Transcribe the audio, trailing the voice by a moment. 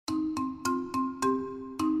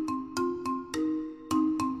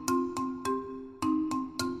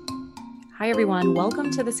Hi, everyone. Welcome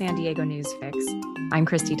to the San Diego News Fix. I'm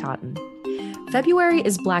Christy Totten. February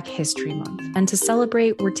is Black History Month, and to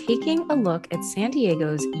celebrate, we're taking a look at San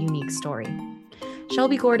Diego's unique story.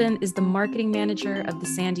 Shelby Gordon is the marketing manager of the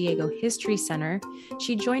San Diego History Center.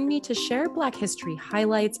 She joined me to share Black history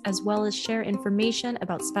highlights as well as share information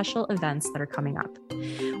about special events that are coming up.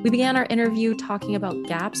 We began our interview talking about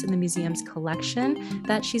gaps in the museum's collection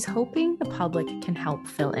that she's hoping the public can help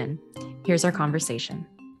fill in. Here's our conversation.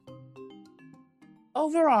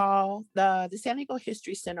 Overall, the San Diego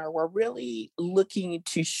History Center, we're really looking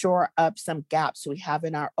to shore up some gaps we have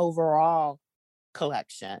in our overall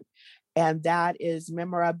collection. And that is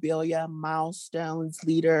memorabilia, milestones,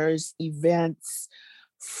 leaders, events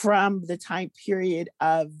from the time period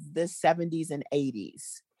of the 70s and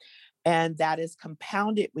 80s. And that is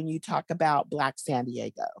compounded when you talk about Black San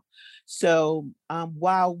Diego. So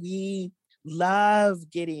while we love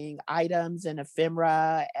getting items and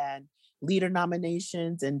ephemera and leader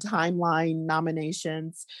nominations and timeline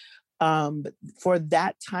nominations for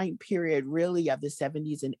that time period, really of the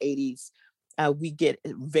 70s and 80s, we get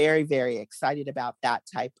very, very excited about that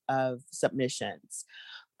type of submissions.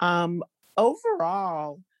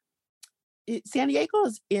 Overall, San Diego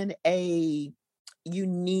is in a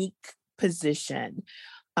unique position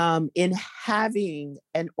in having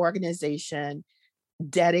an organization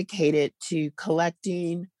dedicated to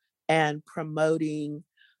collecting and promoting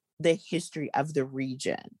the history of the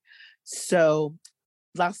region. So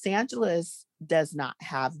Los Angeles does not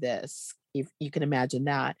have this, if you can imagine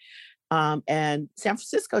that. And San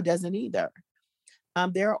Francisco doesn't either.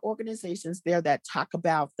 There are organizations there that talk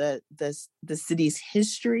about the city's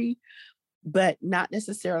history, but not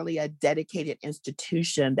necessarily a dedicated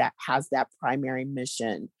institution that has that primary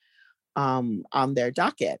mission on their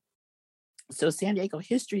docket. So San Diego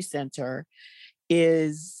History Center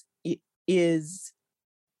is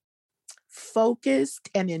focused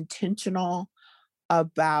and intentional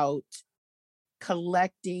about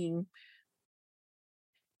collecting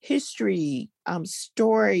history,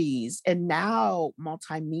 stories, and now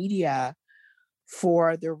multimedia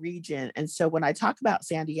for the region. And so when I talk about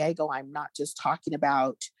San Diego, I'm not just talking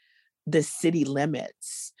about the city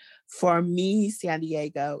limits. For me, San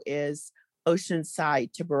Diego is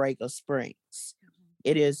Oceanside to Borrego Springs.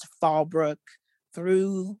 It is Fallbrook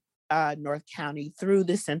through North County, through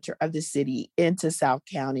the center of the city, into South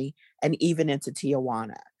County, and even into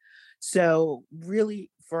Tijuana. So really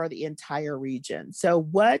for the entire region. So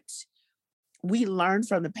what we learned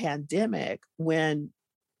from the pandemic when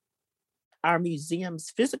our museum's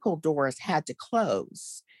physical doors had to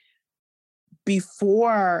close,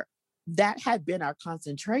 before that had been our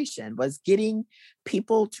concentration, was getting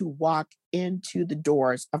people to walk into the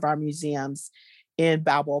doors of our museums in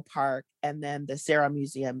Balboa Park and then the Serra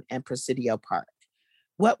Museum and Presidio Park.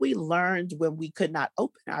 What we learned when we could not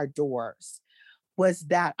open our doors was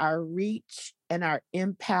that our reach and our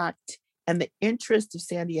impact and the interest of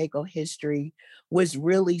San Diego history was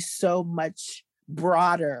really so much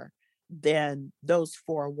broader than those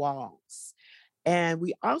four walls. And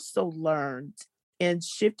we also learned in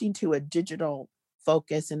shifting to a digital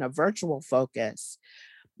focus and a virtual focus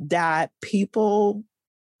that people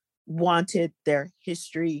wanted their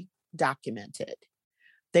history documented.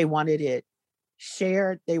 They wanted it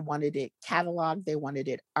shared, they wanted it cataloged, they wanted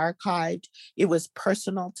it archived. It was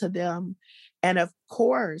personal to them. And of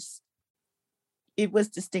course, it was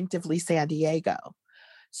distinctively San Diego.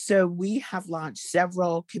 So we have launched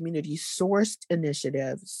several community sourced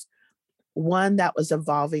initiatives. One that was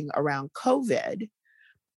evolving around COVID,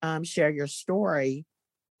 Share Your Story.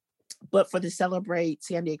 But for the Celebrate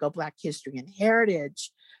San Diego Black History and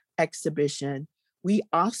Heritage exhibition, we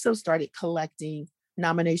also started collecting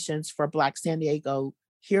nominations for Black San Diego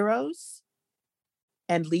heroes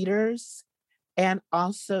and leaders, and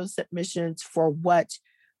also submissions for what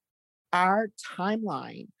our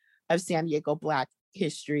timeline of San Diego Black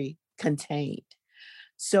history contained.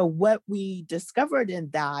 So what we discovered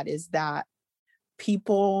in that is that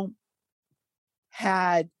people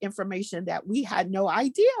had information that we had no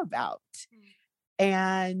idea about.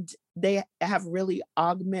 And they have really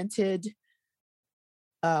augmented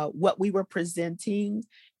what we were presenting.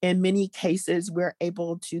 In many cases, we're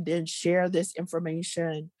able to then share this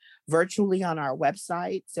information virtually on our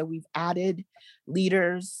website. So we've added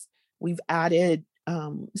leaders, we've added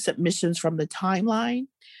submissions from the timeline.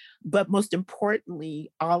 But most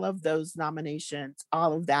importantly, all of those nominations,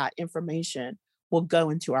 all of that information will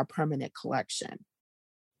go into our permanent collection.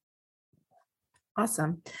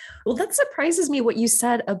 Awesome. Well, that surprises me what you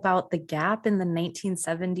said about the gap in the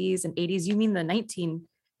 1970s and 80s. You mean the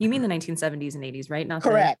You mean the 1970s and 80s, right? Not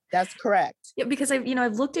Correct. That's correct. Yeah, because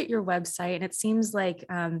I've looked at your website and it seems like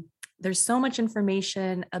there's so much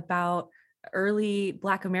information about early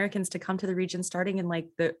Black Americans to come to the region starting in like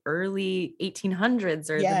the early 1800s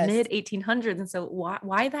or the mid 1800s. And so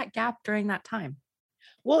why that gap during that time?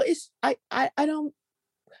 Well, I don't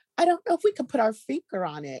know if we can put our finger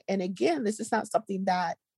on it. And again, this is not something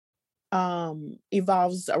that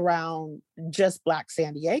evolves around just Black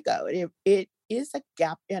San Diego. It is a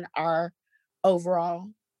gap in our overall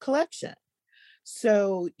collection.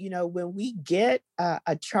 So, when we get a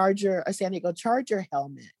San Diego Charger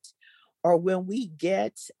helmet, or when we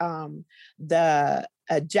get the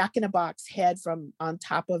Jack in the Box head from on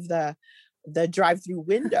top of the drive-through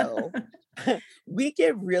window, we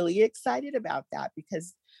get really excited about that,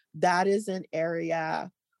 because that is an area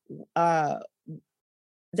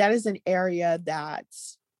that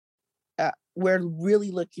we're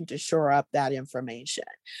really looking to shore up that information.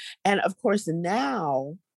 And of course,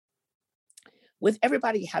 now with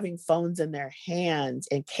everybody having phones in their hands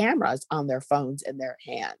and cameras on their phones in their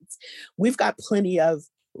hands, we've got plenty of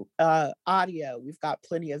audio, we've got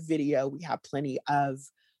plenty of video, we have plenty of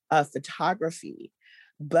photography.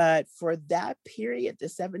 But for that period, the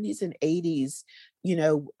 70s and 80s,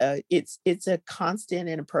 it's a constant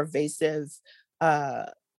and a pervasive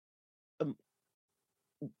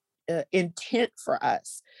intent for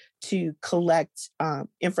us to collect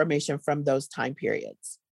information from those time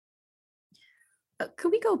periods.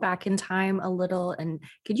 Could we go back in time a little, and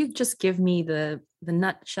could you just give me the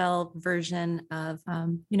nutshell version of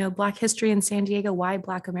Black history in San Diego, why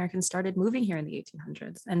Black Americans started moving here in the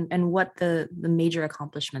 1800s, and what the major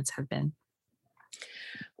accomplishments have been?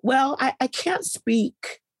 Well, I can't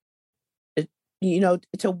speak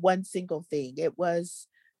to one single thing. It was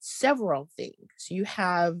several things. You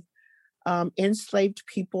have enslaved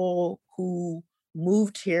people who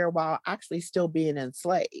moved here while actually still being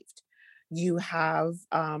enslaved. You have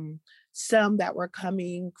some that were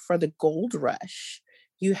coming for the gold rush.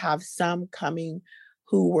 You have some coming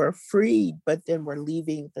who were freed, but then were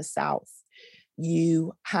leaving the South.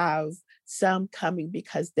 You have some coming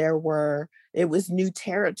because it was new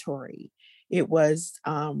territory. It was,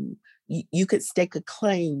 you could stake a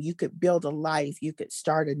claim, you could build a life, you could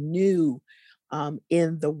start anew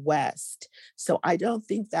in the West. So I don't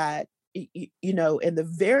think that, in the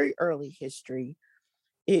very early history,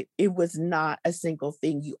 it was not a single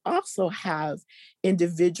thing. You also have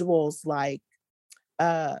individuals like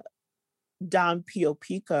Don Pio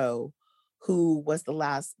Pico, who was the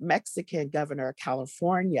last Mexican governor of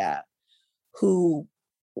California, who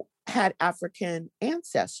had African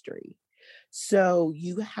ancestry. So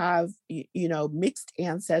you have, mixed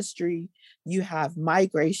ancestry, you have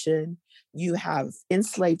migration, you have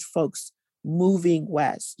enslaved folks moving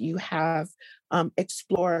west, you have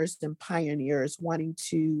explorers and pioneers wanting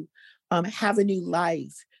to have a new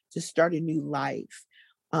life, to start a new life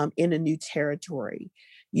in a new territory.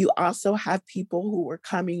 You also have people who are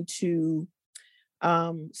coming to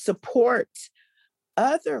support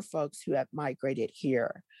other folks who have migrated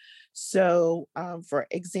here. So, for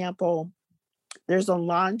example, there's a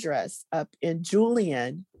laundress up in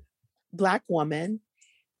Julian, Black woman,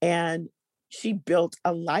 and she built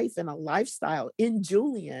a life and a lifestyle in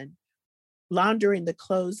Julian, laundering the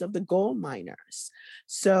clothes of the gold miners.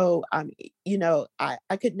 So,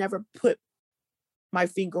 I could never put my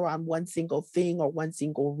finger on one single thing or one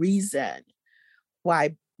single reason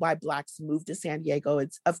why Blacks moved to San Diego.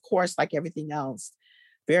 It's, of course, like everything else,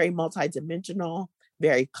 very multidimensional,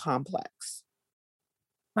 very complex.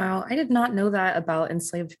 Wow, I did not know that about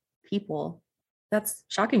enslaved people. That's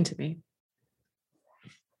shocking to me.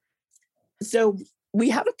 So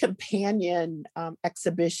we have a companion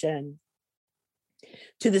exhibition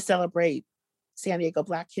to the Celebrate San Diego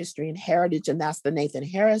Black History and Heritage, and that's the Nathan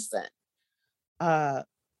Harrison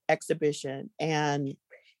exhibition. And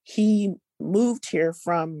he moved here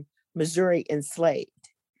from Missouri enslaved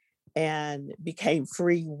and became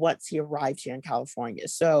free once he arrived here in California.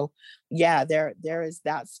 So yeah, there is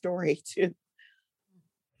that story too.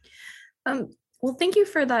 Well, thank you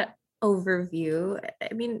for that overview.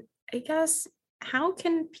 I mean, I guess, how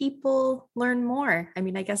can people learn more? I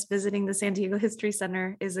mean, I guess visiting the San Diego History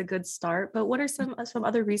Center is a good start, but what are some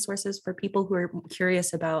other resources for people who are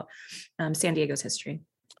curious about San Diego's history?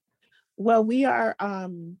 Well, we are,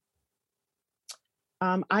 I'm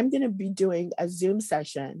going to be doing a Zoom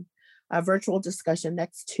session, a virtual discussion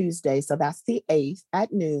next Tuesday. So that's the 8th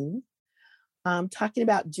at noon, talking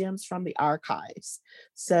about gems from the archives.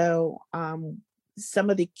 So some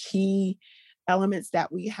of the key elements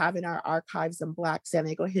that we have in our archives in Black San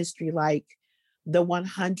Diego history, like the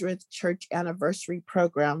 100th church anniversary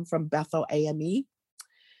program from Bethel AME.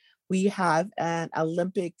 We have an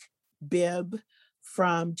Olympic bib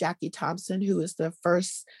from Jackie Thompson, who is the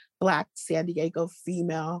first Black San Diego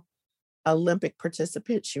female Olympic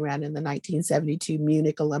participant. She ran in the 1972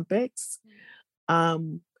 Munich Olympics.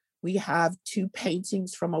 We have 2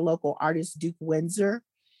 paintings from a local artist, Duke Windsor,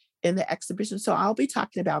 in the exhibition. So I'll be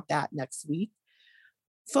talking about that next week.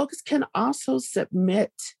 Folks can also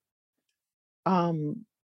submit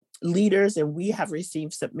leaders, and we have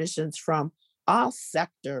received submissions from all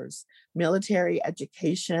sectors: military,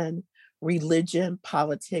 education, religion,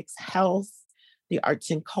 politics, health, the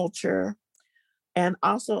arts and culture. And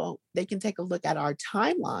also they can take a look at our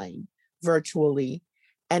timeline virtually.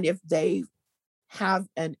 And if they have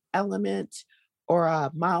an element or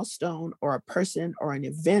a milestone or a person or an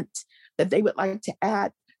event that they would like to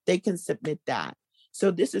add, they can submit that.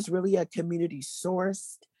 So this is really a community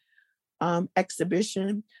sourced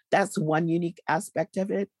exhibition. That's one unique aspect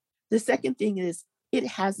of it. The second thing is it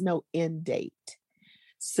has no end date.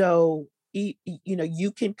 So,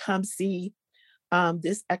 you can come see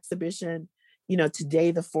this exhibition,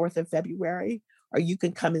 today, the 4th of February, or you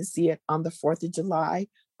can come and see it on the 4th of July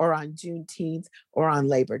or on Juneteenth or on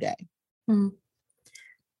Labor Day.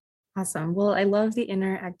 Awesome. Well, I love the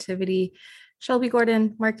interactivity. Shelby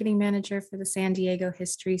Gordon, Marketing Manager for the San Diego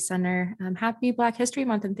History Center. Happy Black History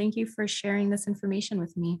Month, and thank you for sharing this information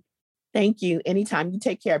with me. Thank you. Anytime. You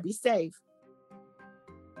take care. Be safe.